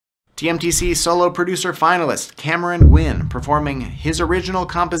TMTC solo producer finalist Cameron Gwynn performing his original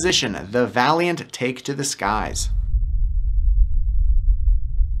composition, The Valiant Take to the Skies.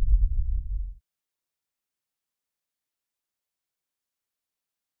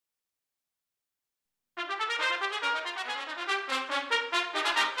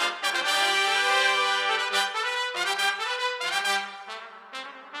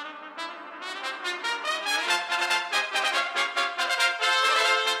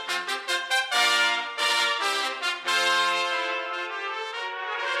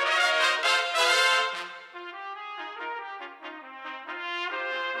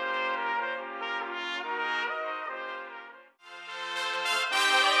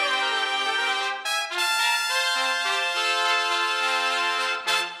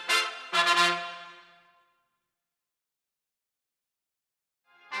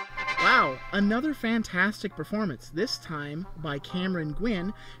 Wow, another fantastic performance, this time by Cameron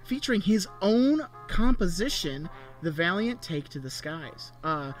Gwynn, featuring his own composition, The Valiant Take to the Skies.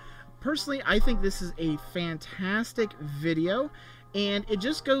 Personally, I think this is a fantastic video, and it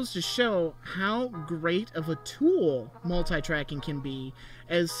just goes to show how great of a tool multi-tracking can be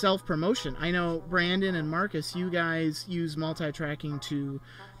as self-promotion. I know Brandon and Marcus, you guys use multi-tracking to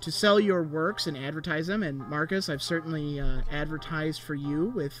sell your works and advertise them, and Marcus, I've certainly advertised for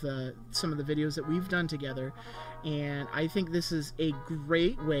you with some of the videos that we've done together, and I think this is a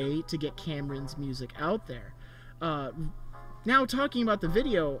great way to get Cameron's music out there. Now, talking about the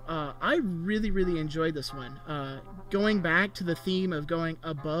video, I really enjoyed this one. Going back to the theme of going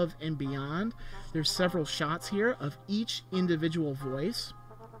above and beyond, there's several shots here of each individual voice,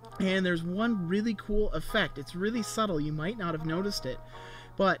 and there's one really cool effect. It's really subtle, you might not have noticed it,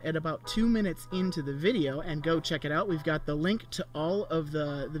 but at about 2 minutes into the video, and go check it out, we've got the link to all of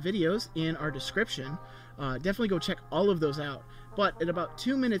the videos in our description. Definitely go check all of those out. But at about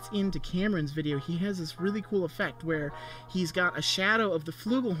 2 minutes into Cameron's video, he has this really cool effect where he's got a shadow of the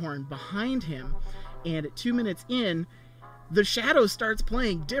flugelhorn behind him, and at 2 minutes in, the shadow starts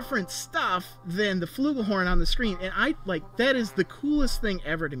playing different stuff than the flugelhorn on the screen, and that is the coolest thing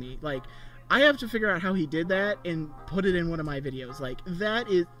ever to me. Like, I have to figure out how he did that and put it in one of my videos. Like, that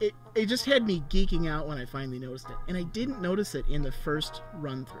is, it just had me geeking out when I finally noticed it, and I didn't notice it in the first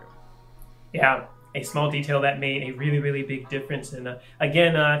run through. Yeah. A small detail that made a really big difference. And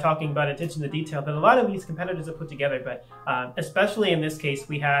again, talking about attention to detail that a lot of these competitors have put together, but especially in this case,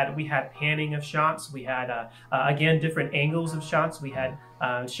 we had panning of shots. We had, again, different angles of shots. We had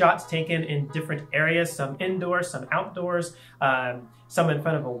shots taken in different areas, some indoors, some outdoors, some in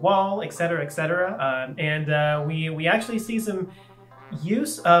front of a wall, etc., etc. And we actually see some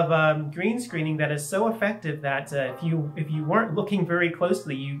use of green screening that is so effective that if you weren't looking very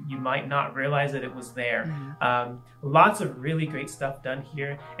closely, you might not realize that it was there. Lots of really great stuff done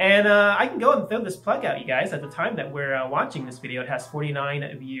here, and I can go and throw this plug out, you guys. At the time that we're watching this video, it has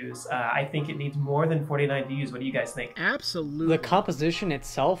 49 views. I think it needs more than 49 views. What do you guys think? Absolutely. The composition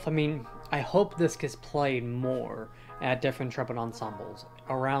itself, I mean, I hope this gets played more at different trumpet ensembles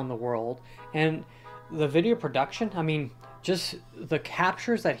around the world, and the video production, I mean, just the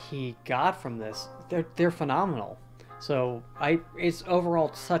captures that he got from this, they're phenomenal. So it's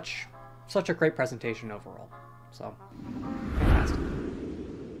overall such a great presentation overall. So